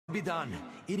Be done.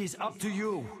 It is up to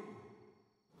you.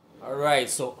 Alright,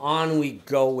 so on we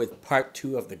go with part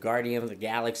 2 of the Guardian of the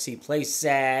Galaxy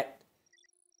playset.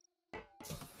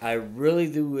 I really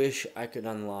do wish I could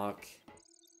unlock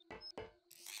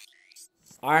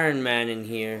Iron Man in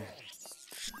here.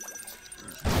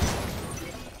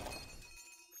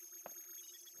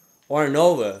 Or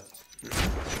Nova.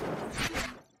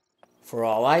 For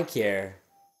all I care.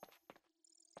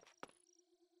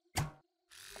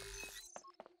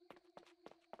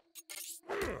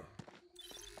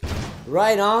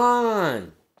 Right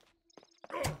on!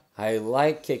 I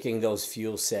like kicking those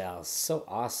fuel cells. So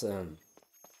awesome.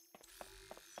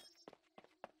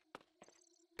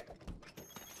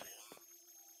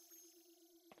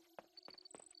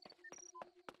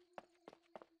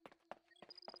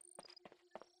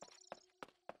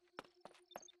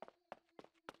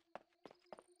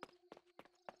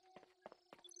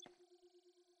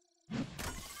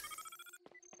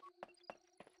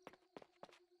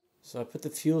 So I put the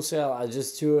fuel cell, I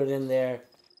just threw it in there.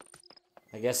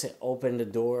 I guess it opened the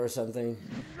door or something.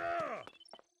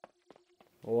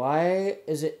 Why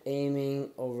is it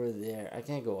aiming over there? I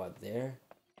can't go up there.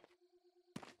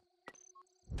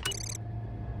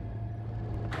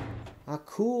 Ah,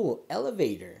 cool.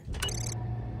 Elevator.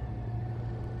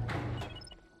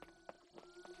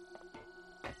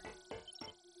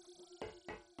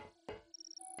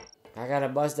 I gotta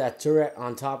bust that turret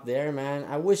on top there, man.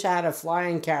 I wish I had a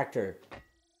flying character.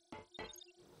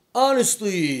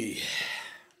 Honestly.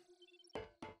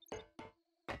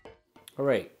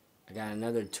 Alright. I got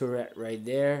another turret right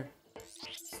there.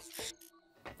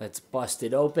 Let's bust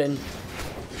it open.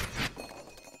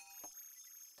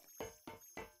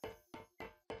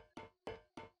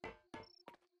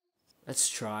 Let's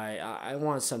try. I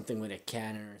want something with a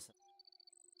cannon or something.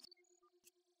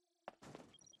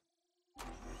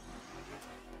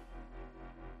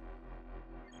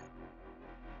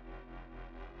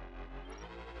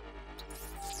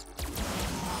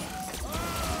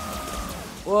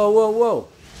 Whoa, whoa, whoa.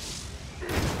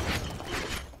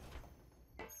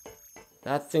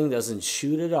 That thing doesn't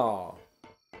shoot at all.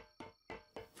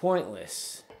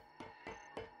 Pointless.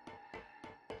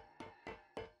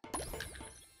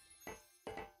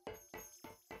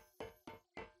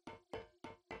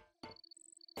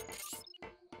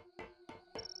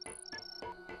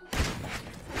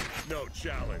 No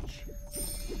challenge.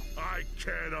 I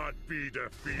cannot be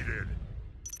defeated.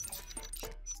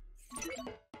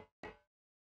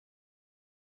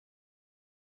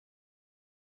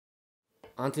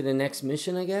 On to the next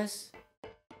mission, I guess?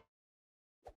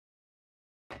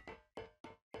 I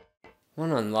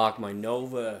want to unlock my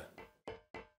Nova.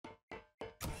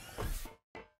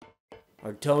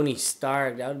 Or Tony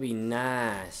Stark, that would be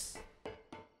nice.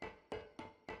 I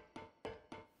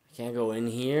can't go in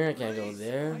here, I can't go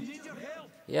there.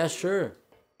 Yeah, sure.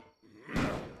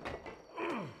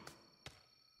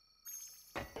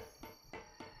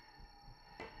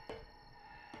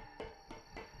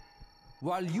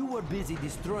 While you were busy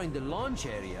destroying the launch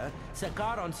area,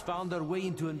 Sakarans found their way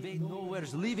into invade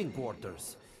Nowhere's living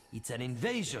quarters. It's an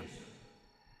invasion.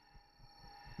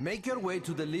 Make your way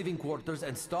to the living quarters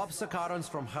and stop Sakarans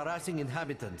from harassing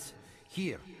inhabitants.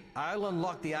 Here, I'll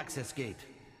unlock the access gate.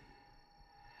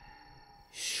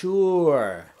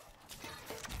 Sure.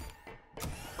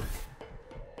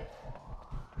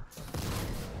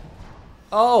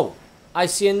 Oh, I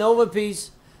see a Nova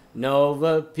piece.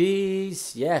 Nova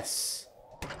piece, yes.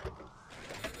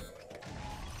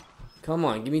 Come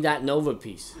on, give me that Nova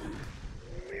piece.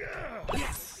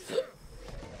 Yes!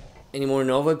 Any more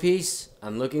Nova piece?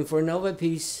 I'm looking for a Nova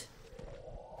piece.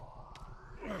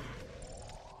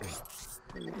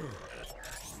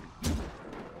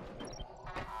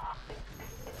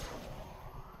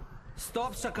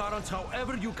 Stop Sakarans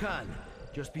however you can.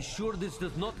 Just be sure this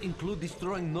does not include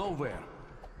destroying Nowhere.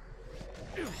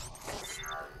 You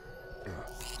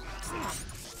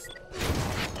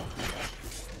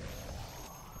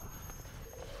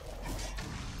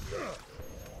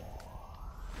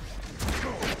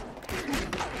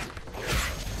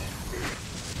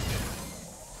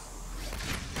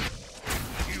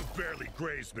barely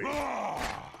grazed me. That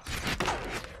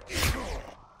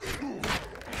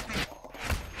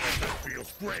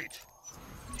feels great.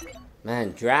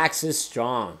 Man, Drax is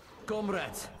strong.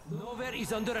 Comrades, Nowhere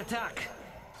is under attack.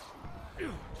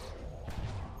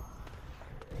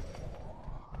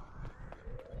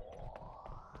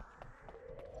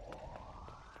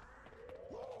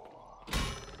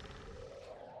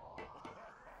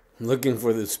 I'm looking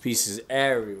for those pieces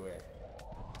everywhere.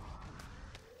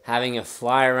 Having a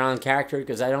fly around character,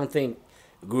 because I don't think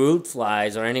Groot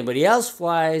flies or anybody else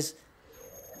flies.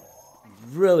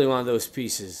 really want those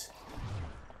pieces.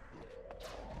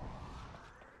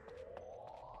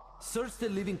 Search the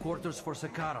living quarters for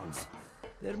Sakarons.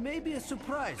 There may be a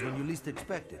surprise when you least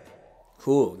expect it.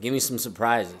 Cool. Give me some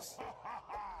surprises.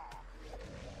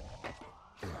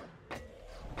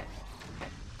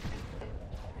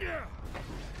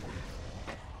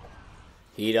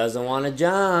 He doesn't want to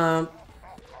jump.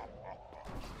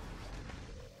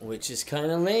 Which is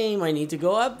kind of lame. I need to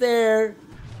go up there.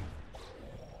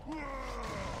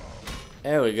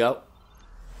 There we go.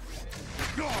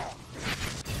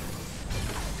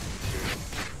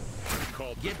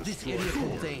 Get this area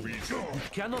contained. You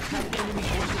cannot have enemy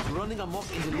forces running amok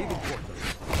in the living quarters.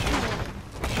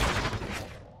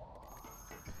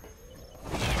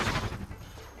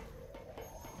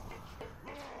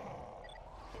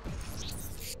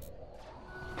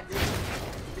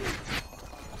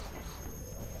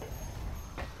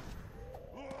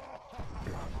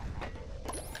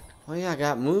 Oh yeah, I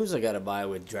got moves I gotta buy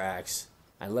with Drax.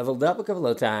 I leveled up a couple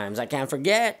of times. I can't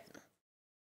forget.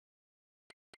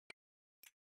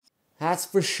 That's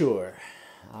for sure.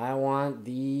 I want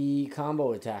the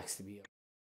combo attacks to be.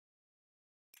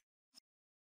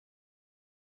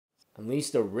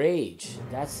 Unleash the Rage.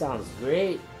 That sounds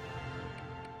great.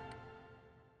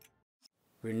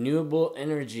 Renewable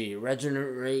energy.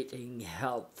 Regenerating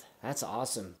health. That's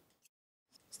awesome.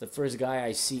 It's the first guy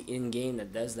I see in-game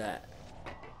that does that.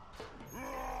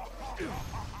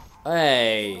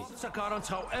 Hey! Sakarons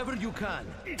however you can.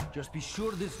 Just be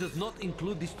sure this does not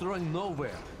include destroying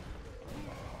Nowhere.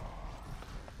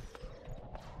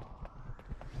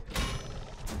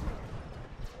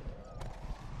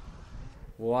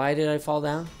 Why did I fall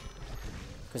down?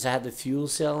 Because I had the fuel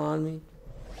cell on me?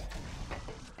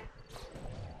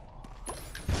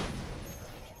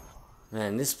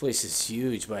 Man, this place is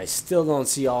huge, but I still don't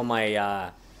see all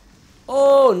my,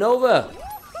 Oh, Nova!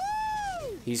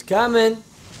 He's coming!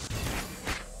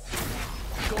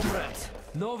 Comrades,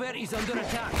 Nowhere is under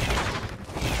attack.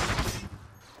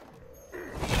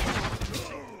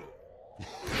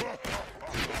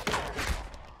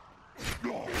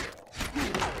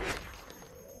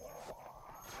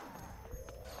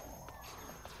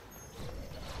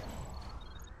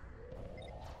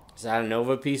 Is that a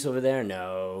Nova piece over there?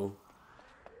 No.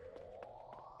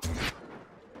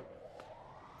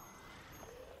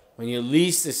 When you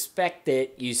least suspect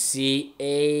it, you see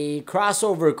a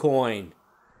crossover coin.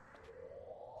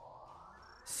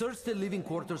 Search the living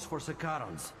quarters for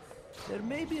Sakarons. There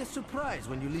may be a surprise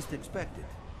when you least expect it.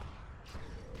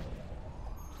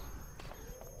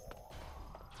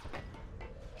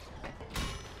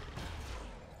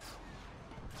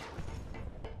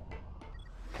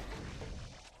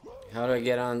 How do I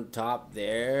get on top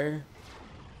there?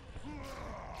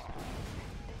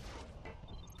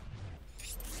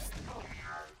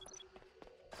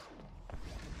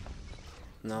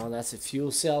 No, that's a fuel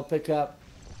cell pickup.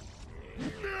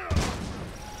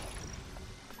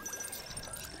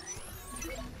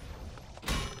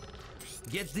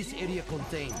 Get this area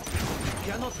contained.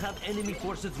 You cannot have enemy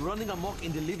forces running amok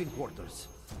in the living quarters.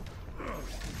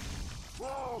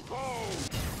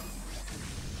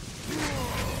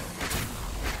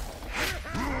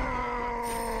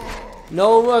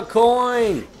 Nova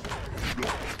coin!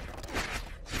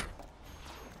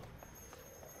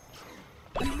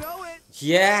 You know it!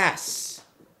 Yes!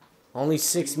 Only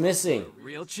 6 missing.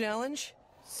 Real challenge?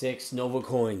 6 Nova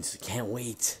coins. Can't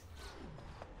wait.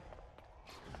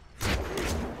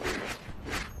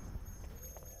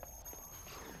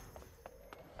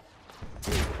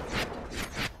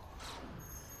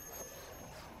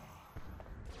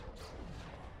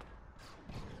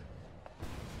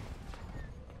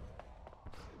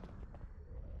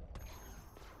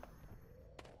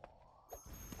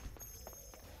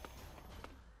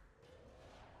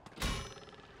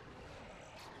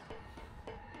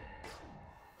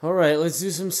 Alright, let's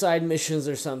do some side missions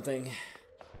or something.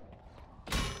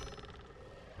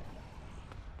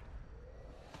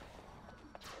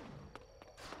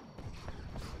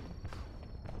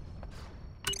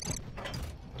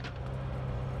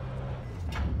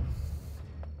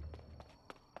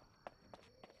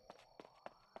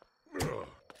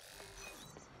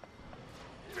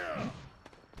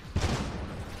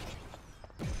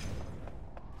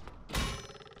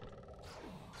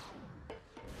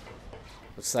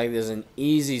 Looks like there's an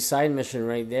easy side mission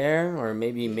right there, or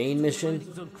maybe main mission.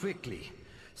 Quickly.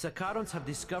 Sakarons have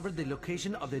discovered the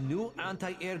location of the new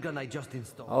anti-air gun I just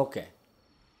installed. Okay.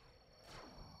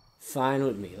 Fine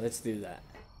with me. Let's do that.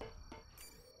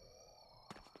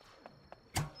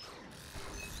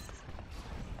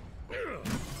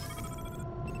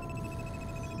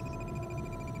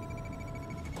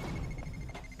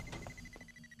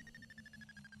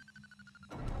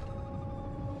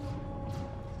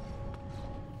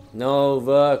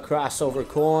 Nova crossover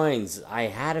coins. I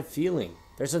had a feeling.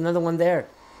 There's another one there.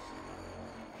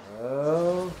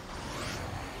 Oh.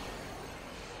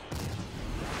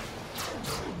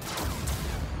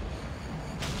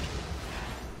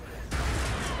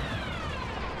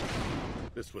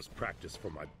 This was practice for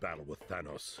my battle with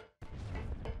Thanos.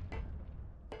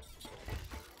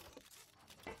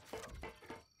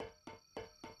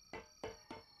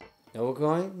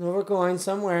 Nova coin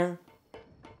somewhere.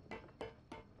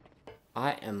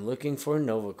 I am looking for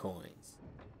Nova coins.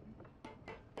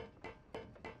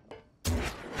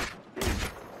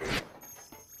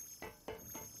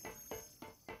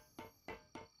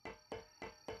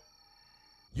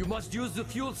 You must use the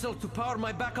fuel cell to power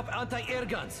my backup anti-air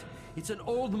guns. It's an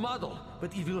old model,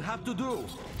 but it will have to do.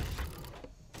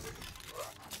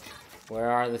 Where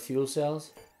are the fuel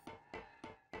cells?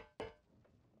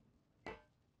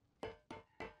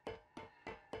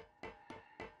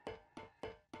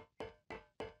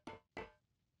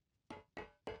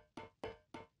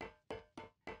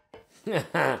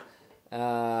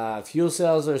 Fuel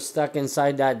cells are stuck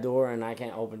inside that door and I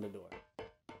can't open the door.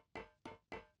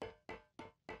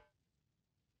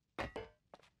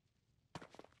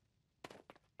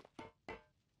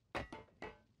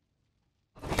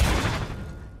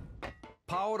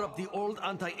 Power up the old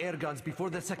anti-air guns before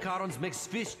the Sakarons make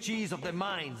Swiss cheese of the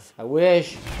mines. I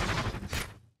wish.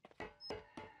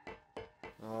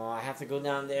 Oh, I have to go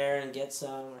down there and get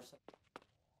some or something.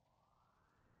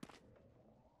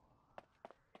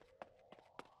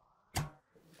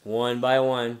 One by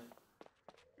one.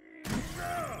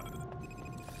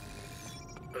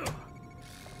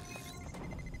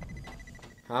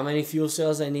 How many fuel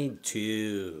cells I need?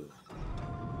 2.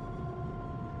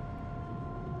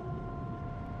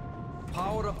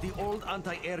 Power up the old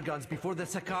anti-air guns before the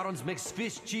Sakarons make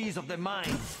Swiss cheese of the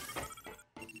mines.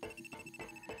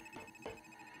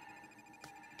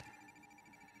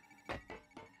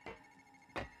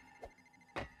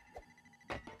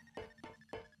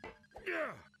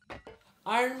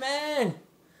 Iron Man!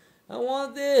 I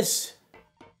want this!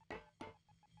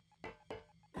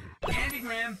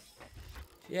 Candygram!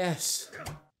 Yes.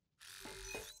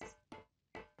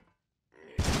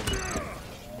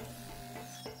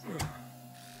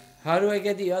 How do I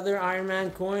get the other Iron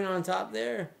Man coin on top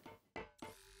there?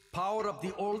 Power up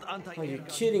the old anti-air Are you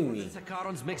guns kidding before me? the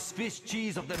Sakarons make Swiss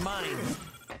cheese of the mines.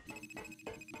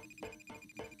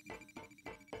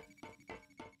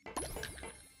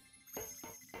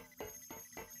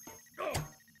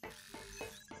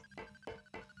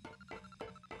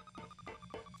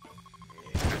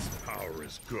 This power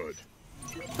is good.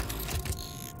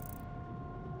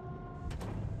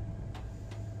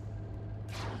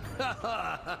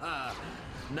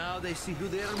 Now they see who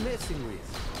they are messing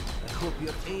with. I hope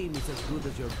your aim is as good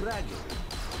as your bragging.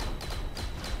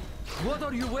 What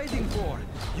are you waiting for?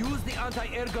 Use the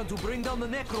anti-air gun to bring down the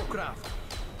Necrocraft.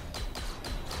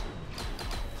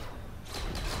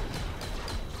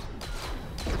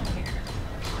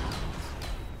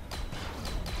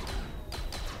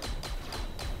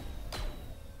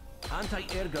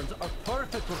 Anti-air guns are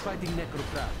perfect for fighting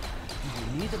Necrocraft. Do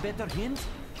you need a better hint?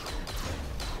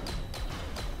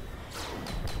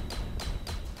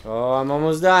 Oh, I'm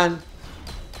almost done.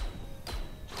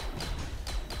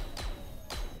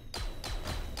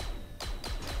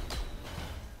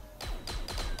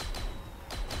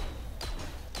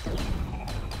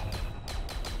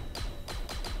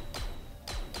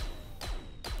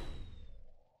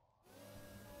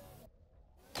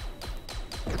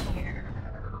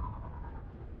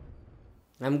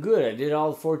 I'm good. I did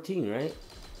all 14, right?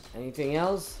 Anything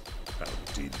else?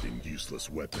 Outdated and useless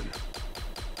weapon.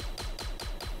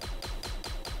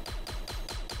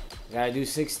 Gotta do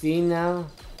 16 now.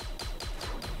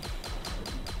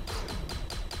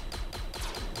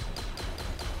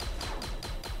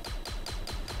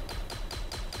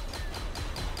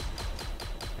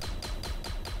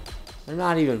 They're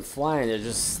not even flying, they're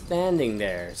just standing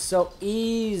there. So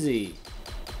easy.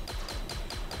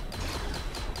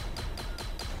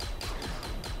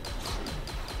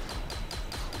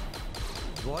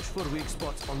 Watch for weak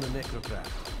spots on the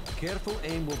Necrocraft. Careful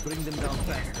aim will bring them down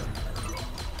faster.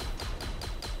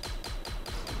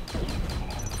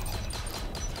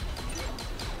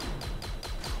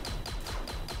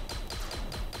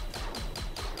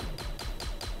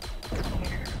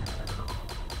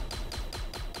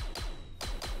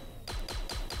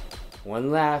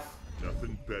 One left.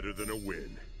 Nothing better than a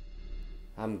win.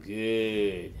 I'm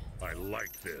good. I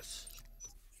like this.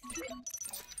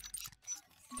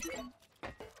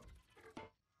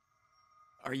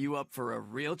 Are you up for a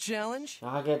real challenge?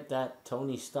 I'll get that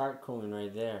Tony Stark coin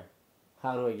right there.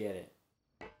 How do I get it?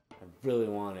 I really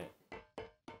want it.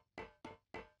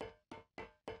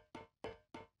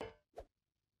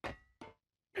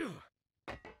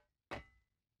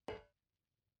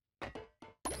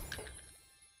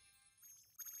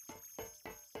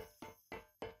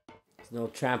 There's no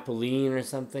trampoline or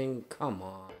something? Come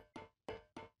on.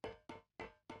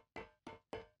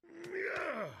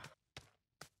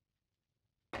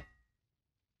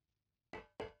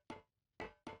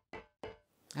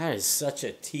 That is such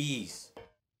a tease.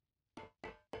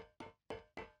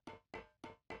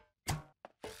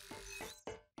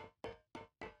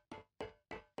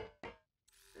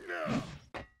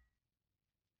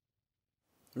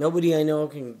 Nobody I know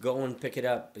can go and pick it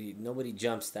up. Nobody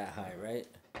jumps that high, right?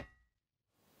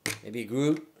 Maybe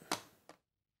Groot?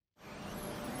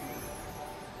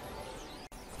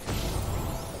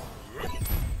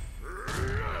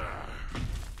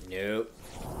 Nope.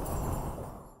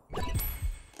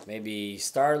 Maybe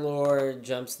Star-Lord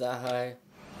jumps that high.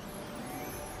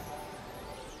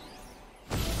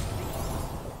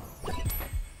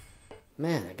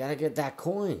 Man, I gotta get that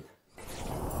coin.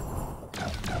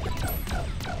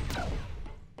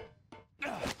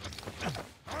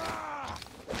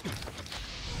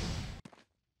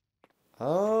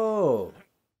 Oh.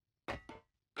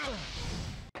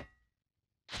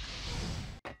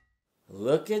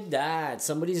 Look at that.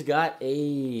 Somebody's got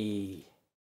a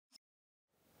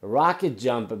rocket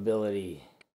jump ability.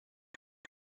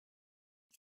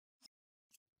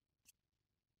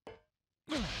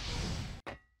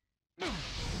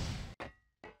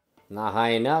 Not high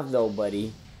enough though,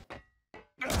 buddy.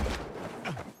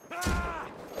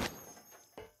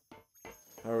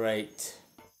 All right.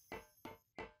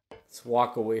 Let's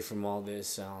walk away from all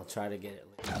this and I'll try to get it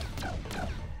later.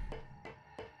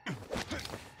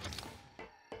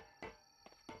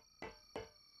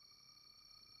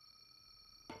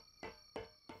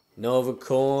 Nova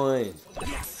coin.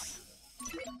 Yes.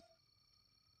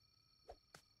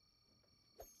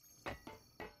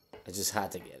 I just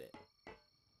had to get it.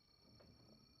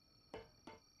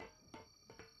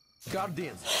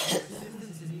 Guardians,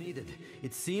 assistance is needed.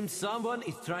 It seems someone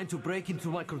is trying to break into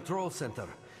my control center.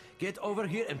 Get over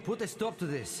here and put a stop to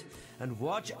this. And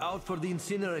watch out for the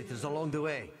incinerators along the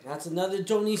way. That's another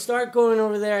Tony Stark going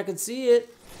over there. I can see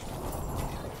it.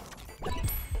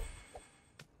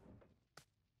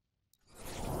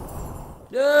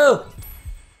 No!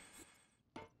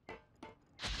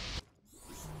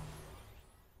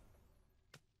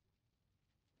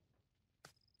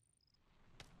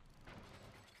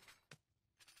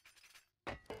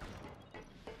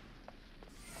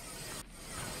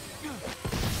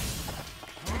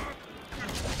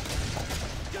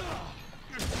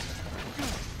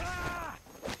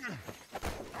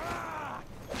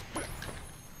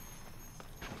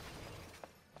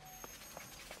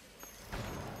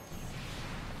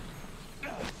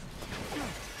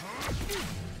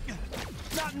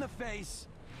 Not in the face.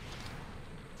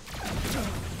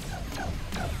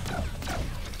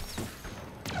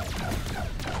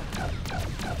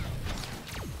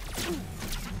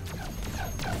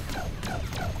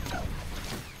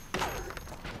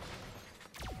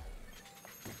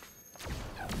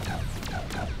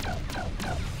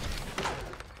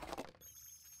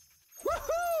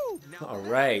 All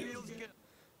right.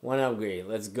 One upgrade.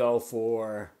 Let's go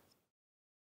for...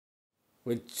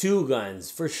 with 2 guns,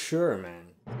 for sure, man.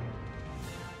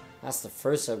 That's the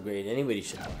first upgrade anybody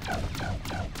should buy.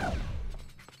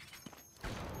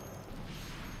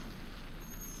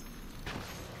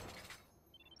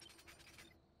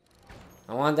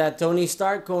 I want that Tony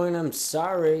Stark coin, I'm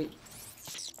sorry.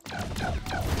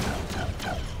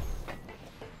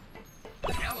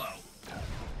 Hello.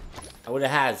 I would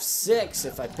have had 6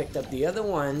 if I picked up the other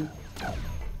one.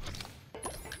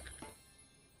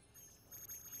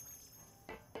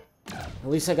 At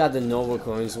least I got the Nova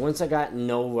coins. Once I got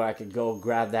Nova, I could go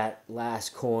grab that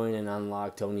last coin and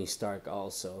unlock Tony Stark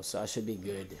also. So I should be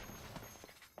good.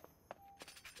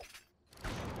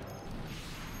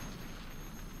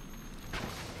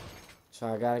 So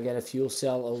I gotta get a fuel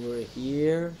cell over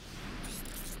here.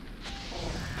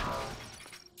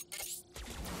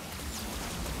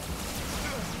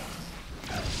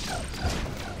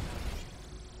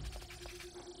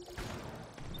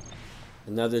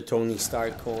 Another Tony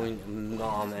Stark coin.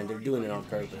 Oh man, they're doing it on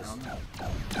purpose.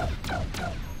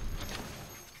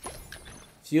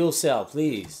 Fuel cell,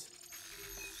 please.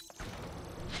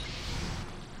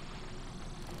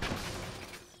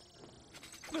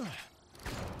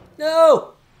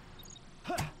 No!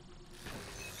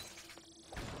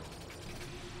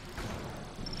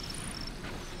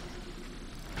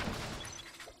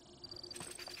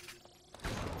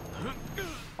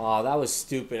 Oh, that was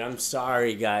stupid. I'm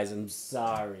sorry, guys. I'm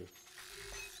sorry.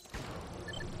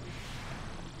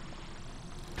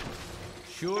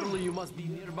 Surely you must be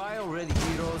nearby already,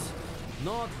 heroes.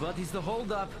 Not, what is the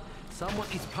holdup? Someone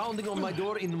is pounding on my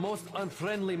door in the most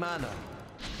unfriendly manner.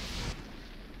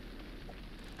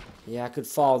 Yeah, I could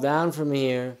fall down from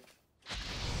here.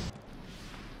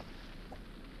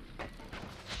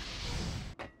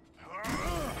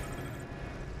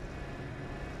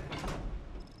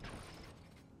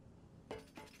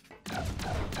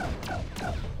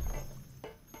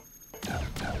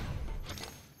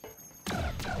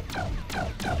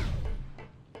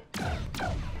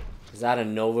 Is that a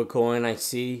Nova coin I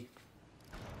see?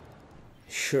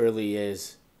 Surely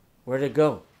is. Where'd it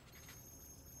go?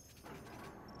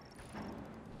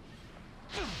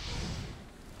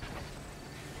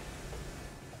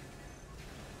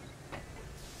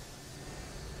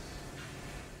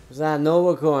 Was that a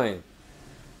Nova coin?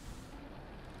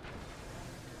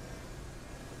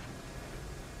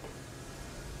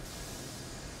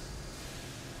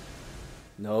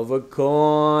 Nova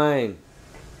coin.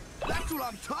 That's what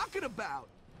I'm talking about.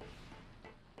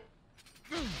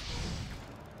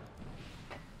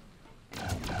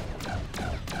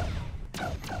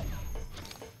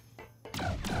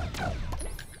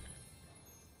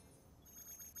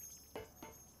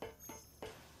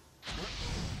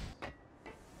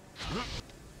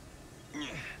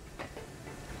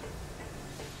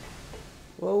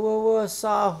 Whoa, whoa, whoa, I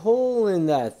saw a hole in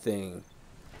that thing.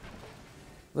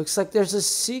 Looks like there's a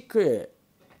secret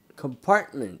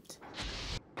compartment.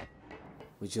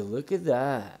 Would you look at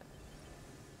that?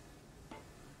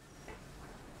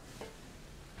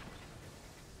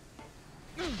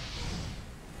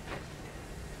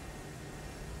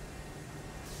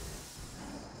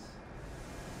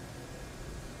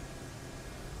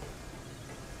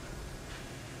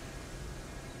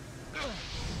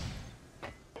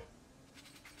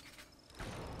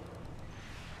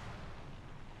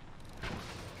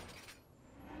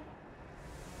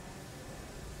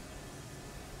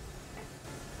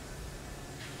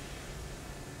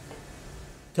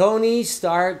 Tony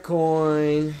Stark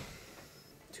coin.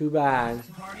 Too bad.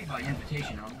 Party by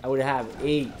invitation only. I would have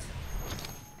 8.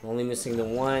 I'm only missing the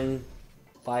 1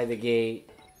 by the gate.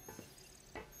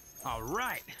 All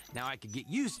right, now I can get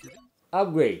used to it.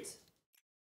 Upgrade.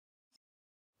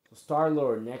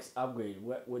 Star-Lord, next upgrade.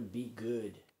 What would be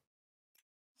good?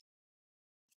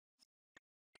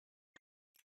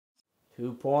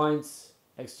 2 points.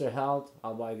 Extra health.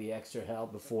 I'll buy the extra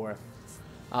health before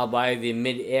I'll buy the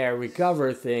mid-air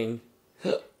recover thing.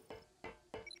 Whoa,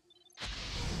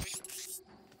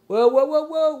 whoa, whoa,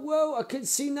 whoa, whoa. I can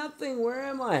see nothing. Where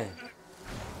am I?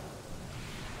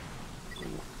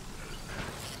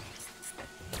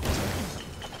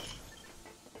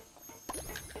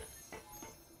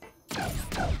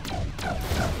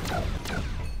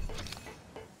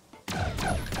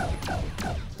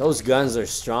 Those guns are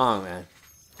strong, man.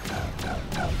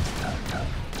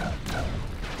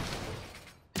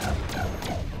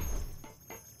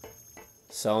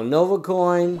 So Nova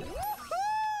coin.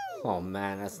 Oh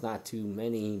man, that's not too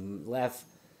many left.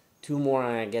 2 more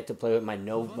and I get to play with my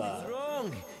Nova. What's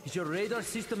wrong? Is your radar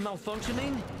system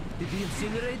malfunctioning? Did the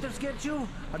incinerators get you?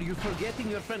 Are you forgetting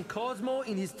your friend Cosmo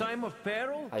in his time of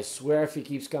peril? I swear if he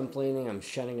keeps complaining, I'm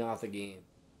shutting off the game.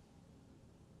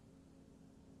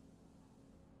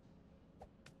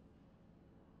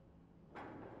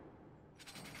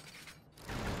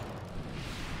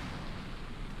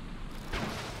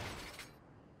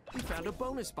 We found a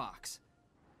bonus box.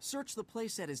 Search the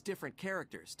playset as different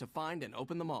characters to find and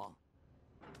open them all.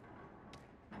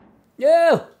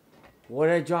 Yeah! What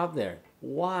did I drop there?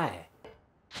 Why?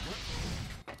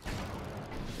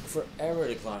 Took forever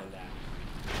to climb that.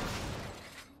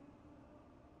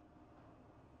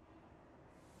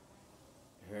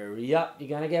 Hurry up, you're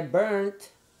gonna get burnt.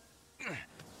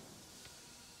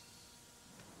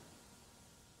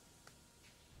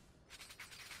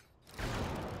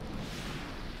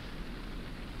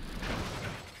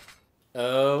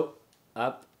 Oh,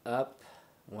 up, up.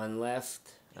 1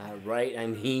 left. Right, I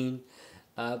mean.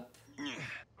 Up.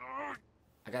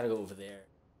 I gotta go over there.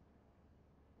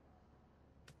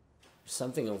 There's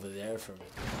something over there for me.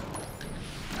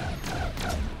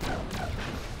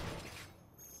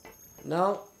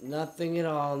 No, nothing at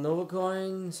all. Nova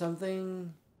coin,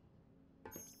 something.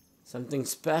 Something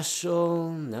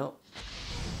special. No.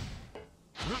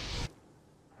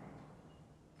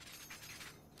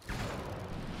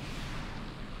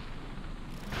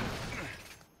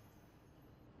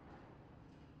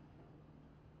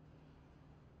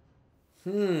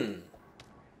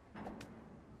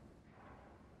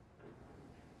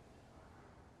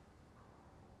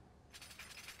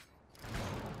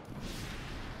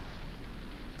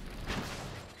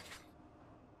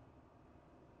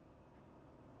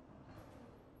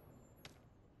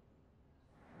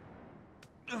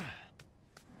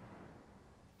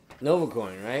 Nova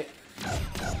coin, right?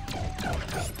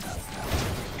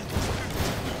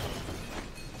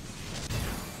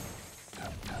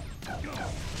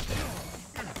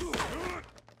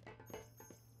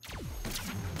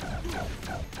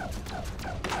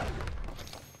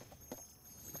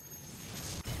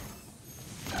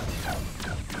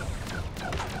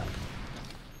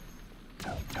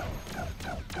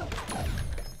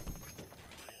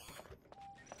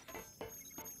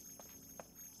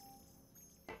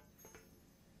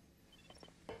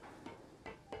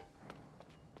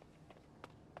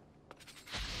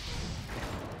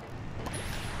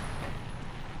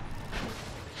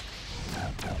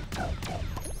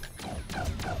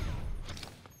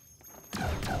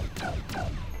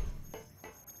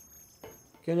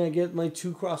 Can I get my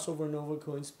 2 crossover Nova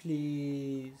coins,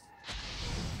 please?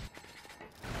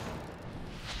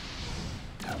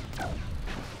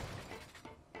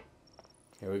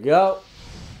 Here we go.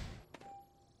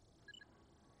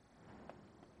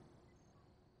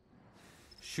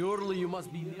 Surely you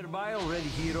must be nearby already,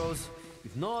 heroes.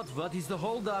 If not, what is the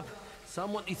holdup?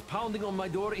 Someone is pounding on my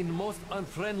door in the most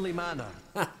unfriendly manner.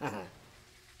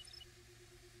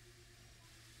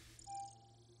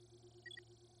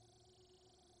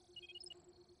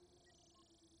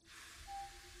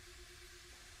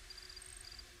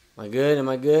 Am I good? Am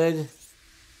I good?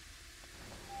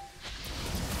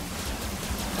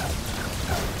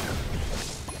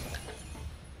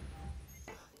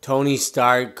 Tony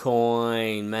Stark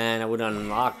coin. Man, I would have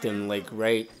unlocked him like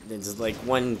right. There's like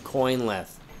 1 coin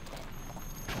left.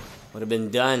 Would have been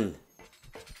done.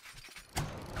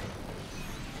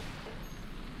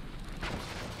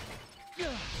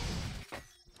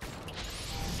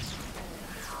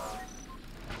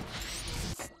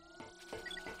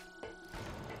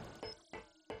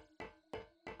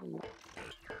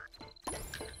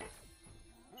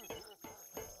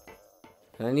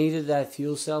 I needed that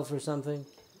fuel cell for something?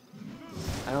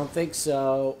 I don't think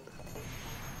so.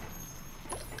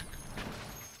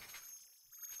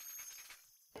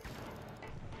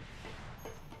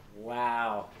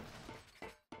 Wow.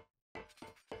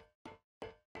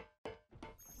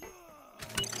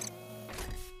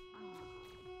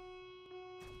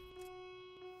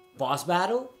 Boss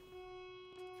battle?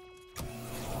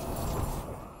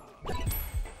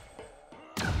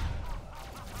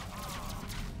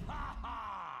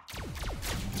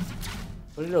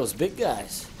 What are those big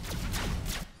guys?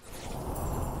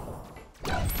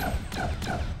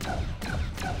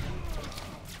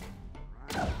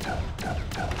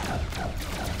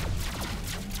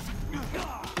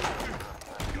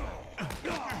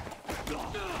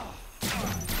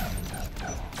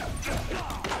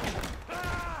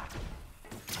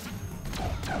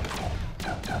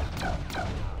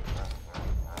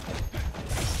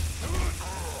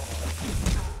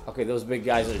 Okay, those big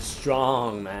guys are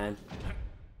strong, man.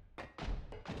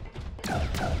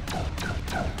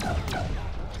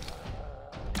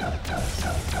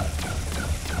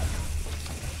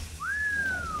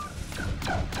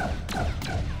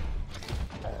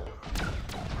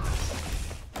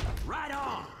 Right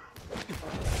on.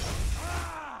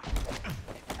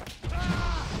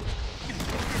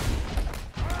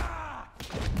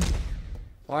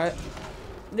 What?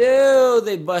 No,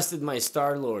 they busted my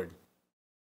Star-Lord.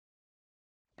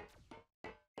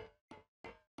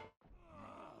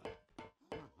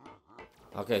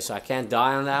 Okay, so I can't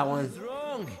die on that one? What's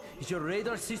wrong? Is your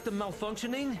radar system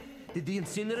malfunctioning? Did the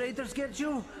incinerators get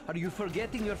you? Are you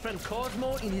forgetting your friend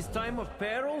Cosmo in his time of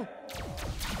peril?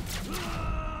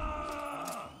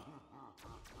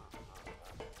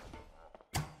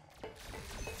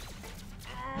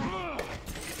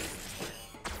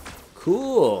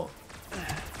 Cool.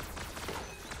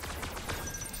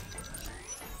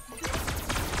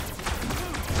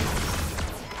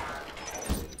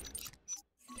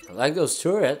 I like those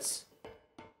turrets.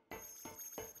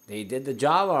 They did the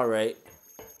job all right.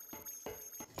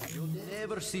 You'll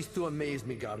never cease to amaze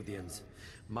me, Guardians.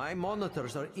 My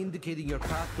monitors are indicating your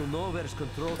path to Nowhere's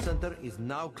control center is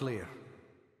now clear.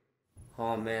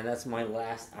 Oh man, that's my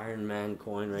last Iron Man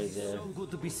coin right there. So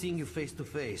good to be seeing you face to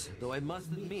face, though I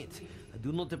must admit, I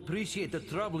do not appreciate the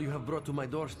trouble you have brought to my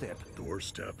doorstep.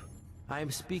 Doorstep? I am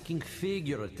speaking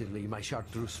figuratively, my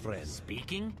chartreuse friend.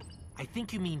 Speaking? I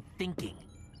think you mean thinking.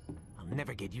 I'll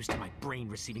never get used to my brain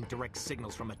receiving direct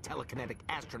signals from a telekinetic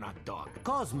astronaut dog.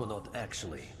 Cosmonaut,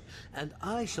 actually. And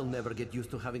I shall never get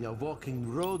used to having a walking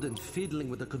rodent fiddling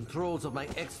with the controls of my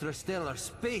extrastellar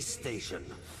space station.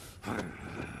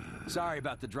 Sorry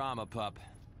about the drama, pup,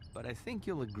 but I think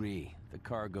you'll agree the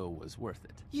cargo was worth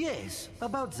it. Yes,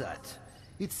 about that.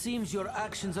 It seems your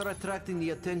actions are attracting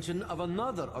the attention of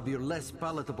another of your less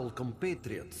palatable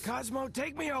compatriots. Cosmo,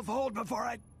 take me off hold before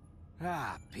I...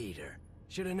 Ah, Peter.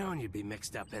 Should have known you'd be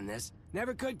mixed up in this.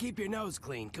 Never could keep your nose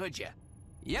clean, could you?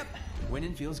 Yep,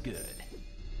 winning feels good.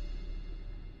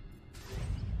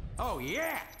 Oh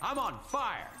yeah, I'm on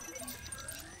fire.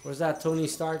 Where's that Tony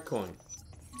Stark coin?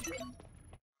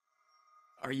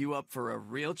 Are you up for a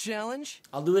real challenge?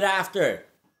 I'll do it after.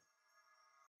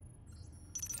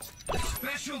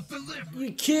 Special delivery!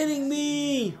 You kidding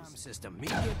me? System, me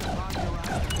get behind your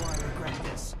eyes before I regret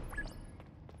this.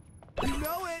 You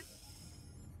know it!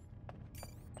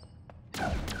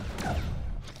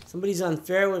 Somebody's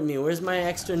unfair with me. Where's my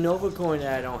extra Nova coin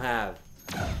that I don't have?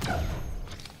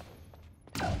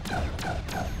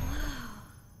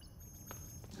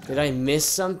 Did I miss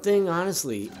something?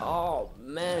 Honestly. Oh,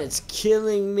 man, it's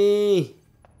killing me.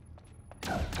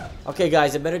 Okay,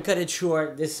 guys, I better cut it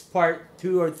short. This part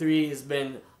 2 or 3 has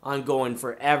been ongoing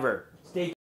forever. Stay